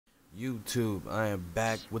YouTube? I am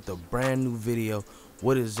back with a brand new video.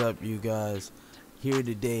 What is up, you guys? Here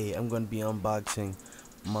today I'm going to be unboxing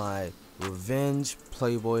my Revenge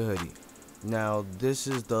Playboy hoodie. Now this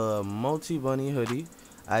is the Muti-Bunny hoodie.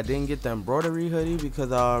 I didn't get the embroidery hoodie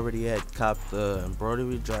because I already had copped the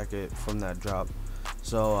embroidery jacket from that drop,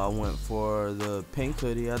 so I went for the pink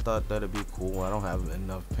hoodie. I thought that'd be cool. I don't have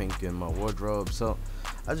enough pink in my wardrobe, so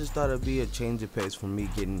I just thought it'd be a change of pace for me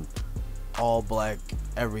getting all black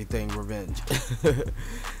everything Revenge.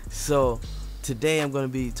 So today I'm going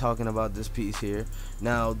to be talking about this piece here.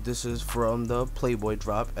 Now this is from the Playboy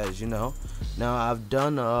drop, as you know. Now I've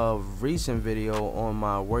done a recent video on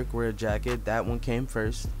my workwear jacket. That one came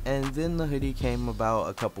first, and then the hoodie came about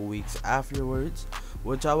a couple weeks afterwards,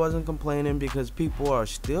 which I wasn't complaining because people are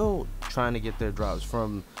still trying to get their drops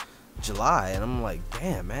from July, and I'm like,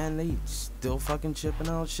 damn man, they still fucking shipping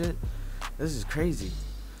out shit. This is crazy.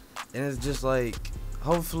 And it's just like,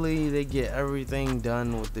 hopefully they get everything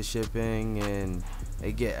done with the shipping and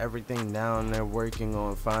they get everything down. They're working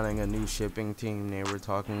on finding a new shipping team they were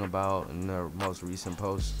talking about in their most recent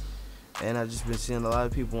post. And I've just been seeing a lot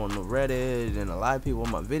of people on the Reddit and a lot of people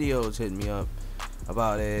on my videos hitting me up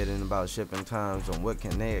about it and about shipping times and what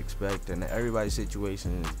can they expect. And everybody's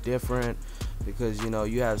situation is different because, you know,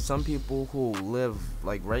 you have some people who live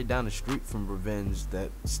like right down the street from Revenge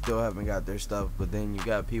that still haven't got their stuff, but then you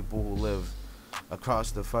got people who live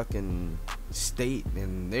across the fucking state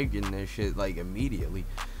and they're getting their shit like immediately,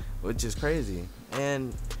 which is crazy.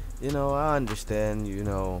 And you know, I understand, you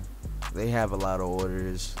know, they have a lot of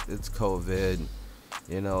orders. It's COVID,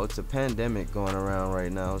 you know, it's a pandemic going around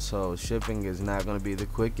right now, so shipping is not going to be the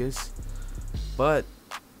quickest. But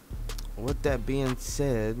with that being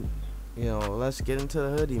said, you know, let's get into the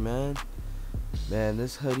hoodie, man.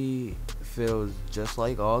 This hoodie feels just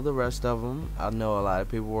like all the rest of them. I know a lot of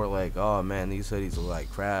people were like, oh man, these hoodies look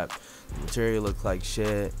like crap, the material looks like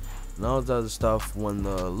shit, and all this other stuff when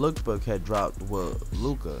the lookbook had dropped with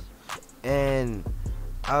Luca. And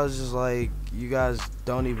I was just like, you guys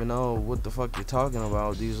don't even know what the fuck you're talking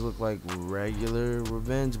about. These look like regular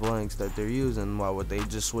Revenge blanks that they're using. Why would they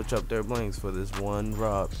just switch up their blanks for this one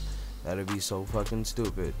drop? That'd be so fucking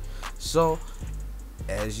stupid. So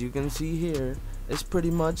as you can see here, it's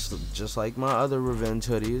pretty much just like my other Revenge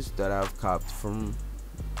hoodies that I've copped from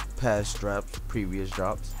past drops, previous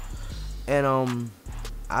drops. And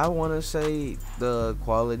I want to say the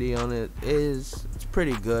quality on it it's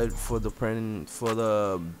pretty good for the print, for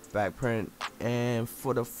the back print, and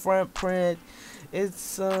for the front print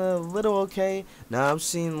it's a little okay. Now I've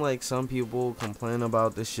seen like some people complain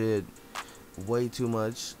about the shit way too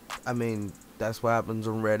much. I mean, that's what happens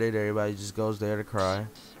on Reddit. Everybody just goes there to cry.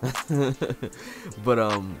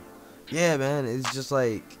 But yeah man, it's just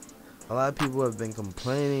like a lot of people have been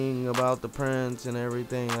complaining about the prints and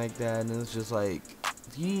everything like that, and it's just like,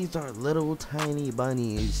 these are little tiny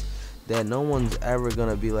bunnies that no one's ever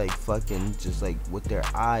gonna be like fucking just like with their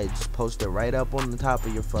eye just post it right up on the top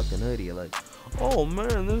of your fucking hoodie like, oh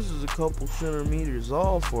man, this is a couple centimeters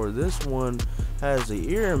off, or this one has an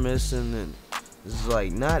ear missing. And it's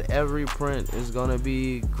like, not every print is gonna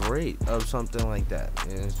be great of something like that.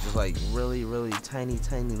 And it's just like really tiny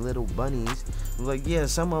little bunnies. Like, yeah,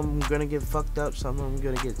 some of them gonna get fucked up, some of them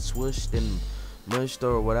gonna get swished and mushed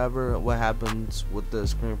or whatever, what happens with the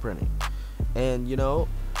screen printing. And you know,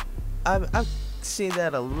 I've seen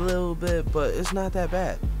that a little bit, but it's not that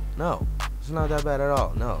bad. No, it's not that bad at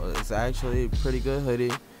all. No, it's actually a pretty good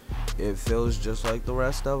hoodie. It feels just like the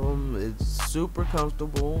rest of them. It's super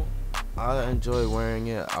comfortable. I enjoy wearing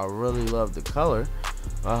it. I really love the color.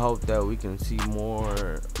 I hope that we can see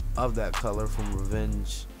more of that color from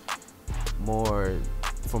Revenge, more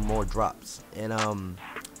drops. And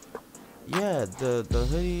yeah, the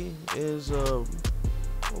hoodie is a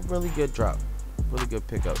really good drop, really good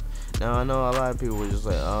pickup. Now I know a lot of people were just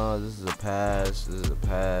like, oh, this is a pass,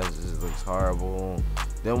 this looks horrible.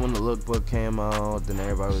 Then when the lookbook came out, then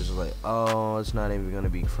everybody was just like, oh, it's not even gonna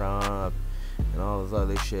be cropped and all this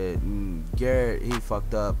other shit. And Garrett, he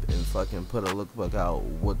fucked up and fucking put a lookbook out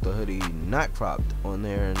with the hoodie not cropped on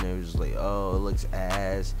there, and they was just like, oh, it looks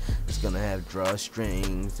ass, it's gonna have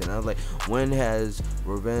drawstrings. And I was like, when has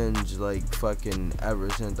Revenge like fucking ever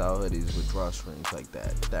sent out hoodies with drawstrings like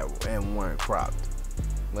that and weren't cropped?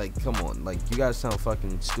 Like, come on, like, you guys sound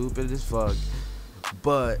fucking stupid as fuck.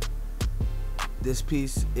 But this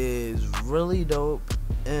piece is really dope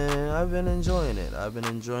and I've been enjoying it. I've been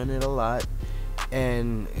enjoying it a lot,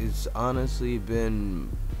 and it's honestly been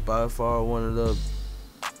by far one of the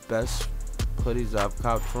best hoodies I've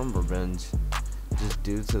copped from Revenge, just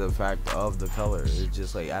due to the fact of the color. It's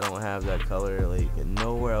just like, I don't have that color like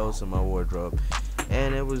nowhere else in my wardrobe,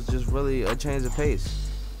 and it was just really a change of pace.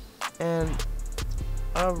 And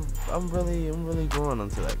I'm really growing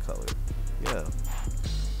onto that color. Yeah.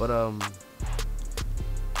 But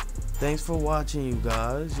thanks for watching, you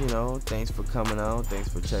guys. You know, thanks for coming out. Thanks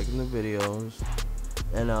for checking the videos.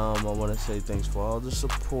 And I want to say thanks for all the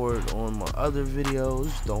support on my other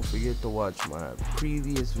videos. Don't forget to watch my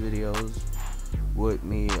previous videos with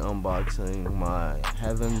me unboxing my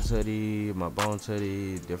Heavens hoodie, my Bones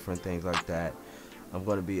hoodie, different things like that. I'm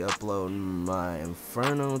going to be uploading my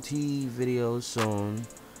Inferno Tee videos soon.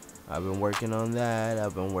 I've been working on that.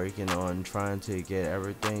 I've been working on trying to get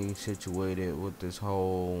everything situated with this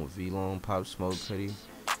whole V-Long Pop Smoke hoodie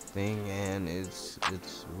thing, and it's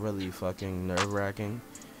really fucking nerve-wracking,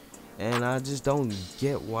 and I just don't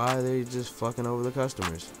get why they just fucking over the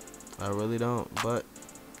customers. I really don't, but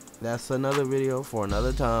that's another video for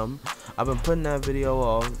another time. I've been putting that video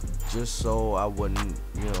off just so I wouldn't,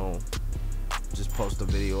 you know, just post a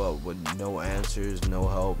video up with no answers, no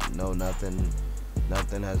help, no nothing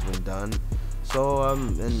has been done. So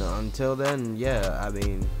and until then, yeah, I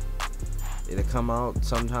mean, it'll come out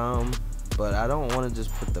sometime, but I don't want to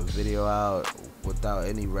just put the video out without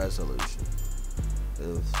any resolution,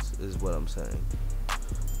 is what I'm saying.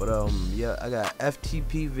 But yeah, I got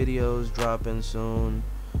FTP videos dropping soon.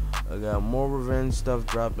 I got more revenge stuff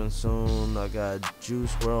dropping soon. I got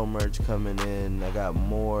Juice WRLD merch coming in. I got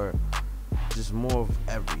just more of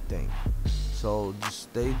everything. So just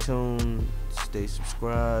stay tuned, stay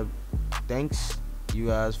subscribed. Thanks you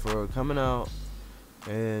guys for coming out,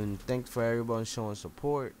 and thanks for everyone showing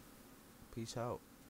support. Peace out.